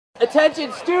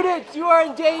Attention students, you are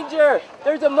in danger!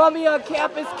 There's a mummy on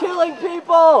campus killing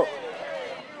people!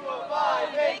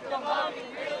 UIUCvAM, make the mummy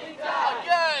really die!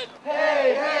 Again!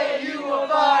 Hey,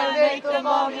 UIUCvAM, make the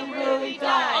mummy really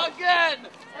die! Again!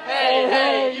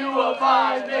 Hey,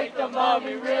 UIUCvAM, make the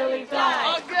mummy really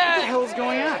die! Again! What the hell is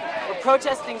going on? We're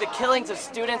protesting the killings of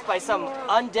students by some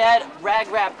undead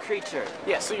rag-wrap creature.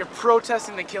 Yeah, so you're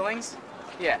protesting the killings?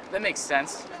 Yeah, that makes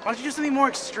sense. Why don't you do something more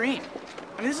extreme?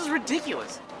 I mean, this is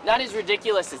ridiculous. Not as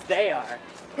ridiculous as they are.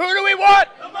 Who do we want?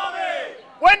 The mummy!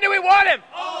 When do we want him?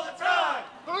 All the time!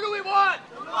 Who do we want?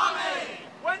 The mummy!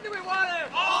 When do we want him?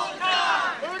 All the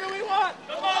time! Who do we want?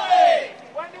 The mummy!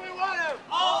 When do we want him?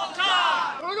 All the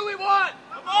time! Who do we want?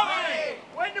 The mummy!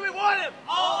 When do we want him?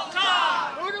 All the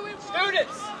time! Who do we want?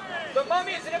 Students, the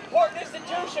mummy is an important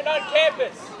institution on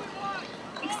campus.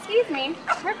 Excuse me,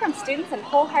 we're from students in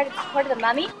wholehearted support of the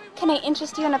mummy. Can I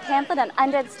interest you in a pamphlet on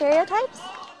undead stereotypes?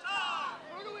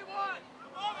 Who do we want?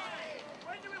 The mummy!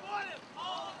 When do we want him?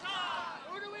 All the time!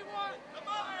 Who do we want? The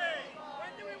mummy!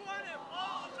 When do we want him?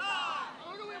 All the time!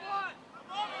 Who do we want? The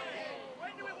mummy!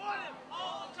 When do we want him?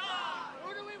 All the time! Who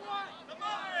do we want? The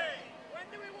mummy! When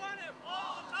do we want him?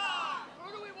 All the time! Who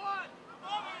do we want? The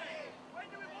mummy! When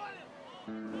do we want him?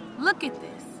 Look at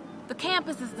this. The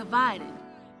campus is divided.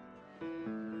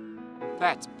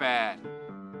 That's bad.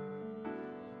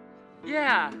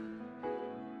 Yeah.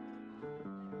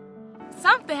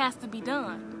 Something has to be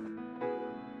done.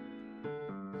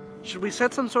 Should we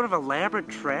set some sort of elaborate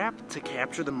trap to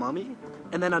capture the mummy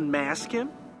and then unmask him?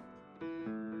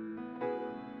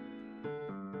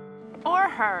 Or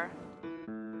her.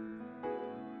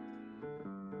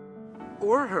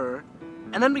 Or her,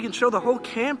 and then we can show the whole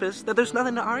campus that there's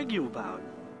nothing to argue about.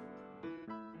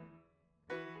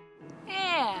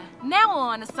 Yeah, now we're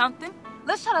on to something.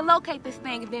 Let's try to locate this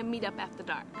thing and then meet up after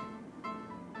dark.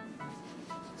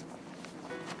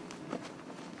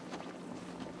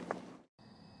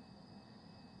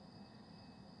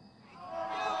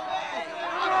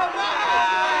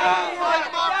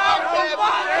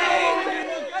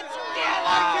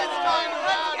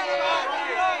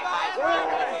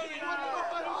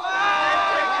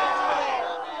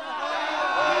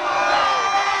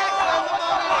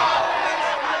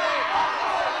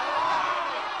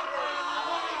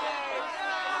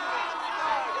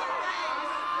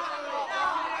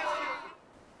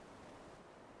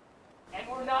 And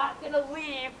we're not gonna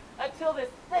leave until this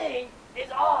thing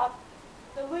is off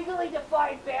the legally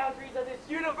defined boundaries of this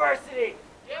university.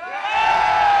 All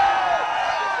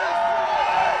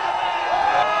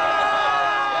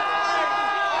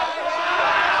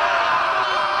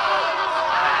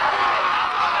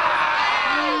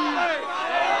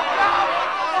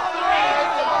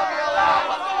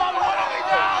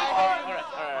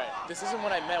right. This isn't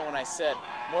what I meant when I said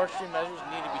more extreme measures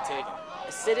need to be taken.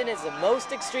 A sit-in is the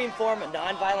most extreme form of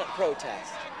nonviolent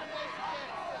protest.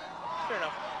 Fair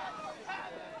enough.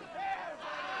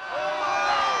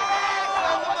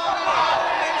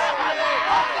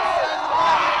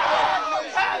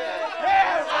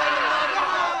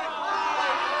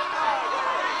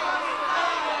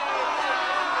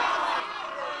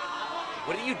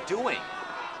 What are you doing?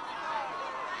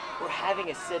 We're having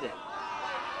a sit-in.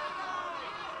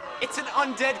 It's an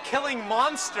undead killing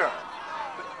monster.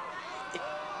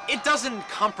 It doesn't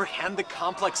comprehend the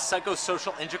complex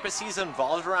psychosocial intricacies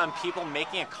involved around people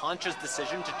making a conscious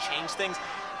decision to change things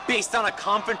based on a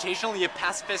confrontational yet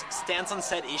pacifist stance on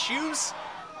said issues?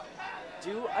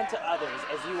 Do unto others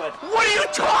as you would. What are you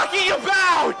talking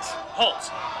about?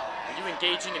 Halt! Are you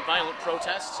engaging in violent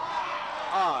protests?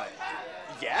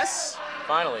 Yes?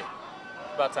 Finally.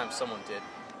 About time someone did.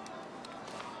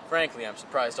 Frankly, I'm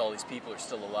surprised all these people are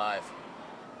still alive.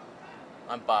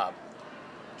 I'm Bob,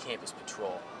 Campus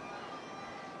Patrol.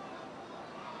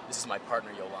 This is my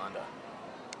partner, Yolanda.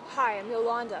 Hi, I'm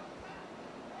Yolanda.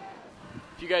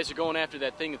 If you guys are going after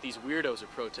that thing that these weirdos are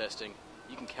protesting,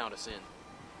 you can count us in.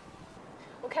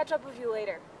 We'll catch up with you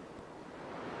later.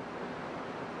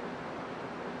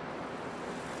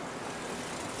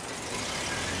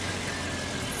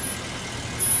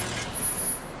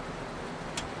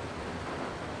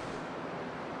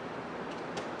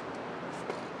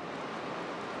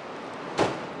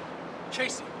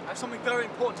 Casey, I have something very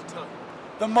important to tell you.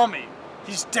 The mummy,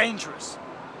 he's dangerous.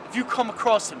 If you come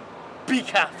across him, be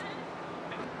careful.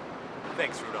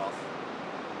 Thanks, Rudolph.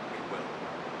 We will.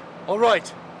 All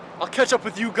right, I'll catch up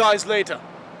with you guys later.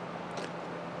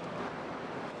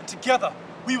 And together,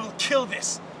 we will kill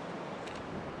this.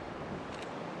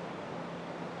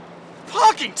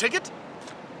 Parking ticket?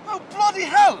 Oh, bloody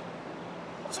hell!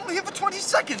 I was only here for 20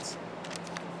 seconds.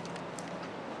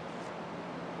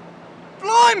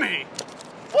 Blimey!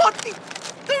 What?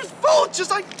 There's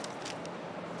vultures! I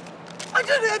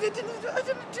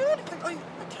didn't do anything. I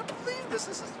can't believe this.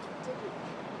 This is...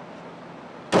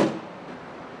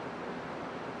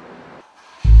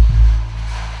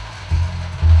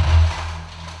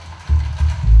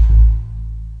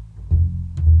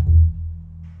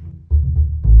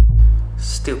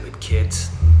 Stupid kids.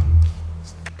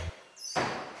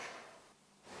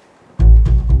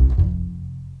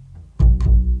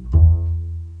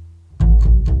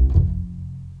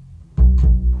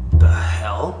 The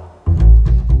hell?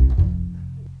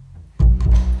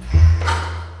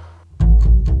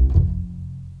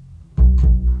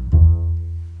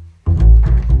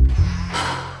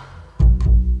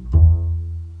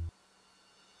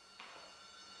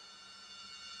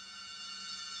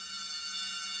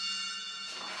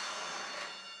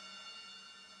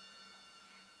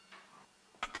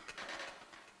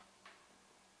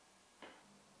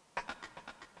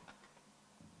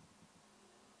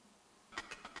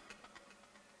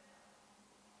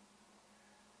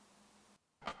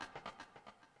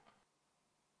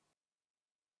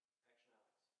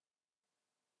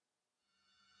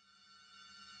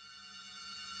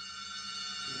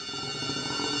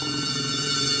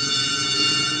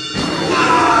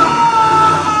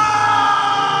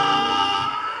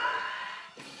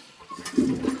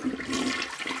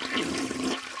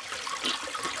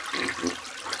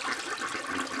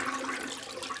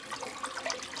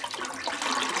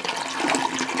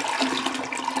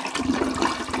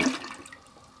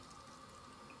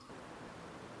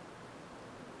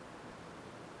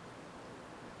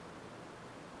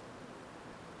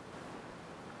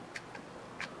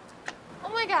 Oh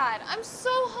my god, I'm so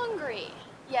hungry.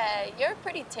 Yeah, you're a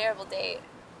pretty terrible date.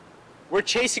 We're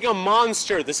chasing a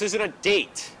monster. This isn't a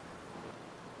date.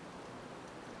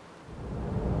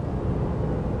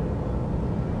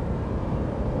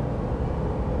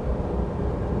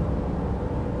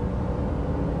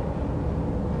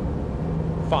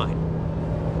 Fine.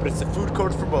 But it's the food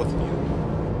court for both of you.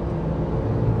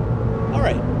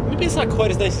 Alright, maybe it's not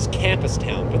quite as nice as Campus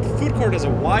Town, but the food court has a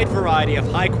wide variety of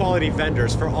high-quality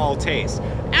vendors for all tastes,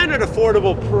 and an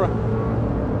affordable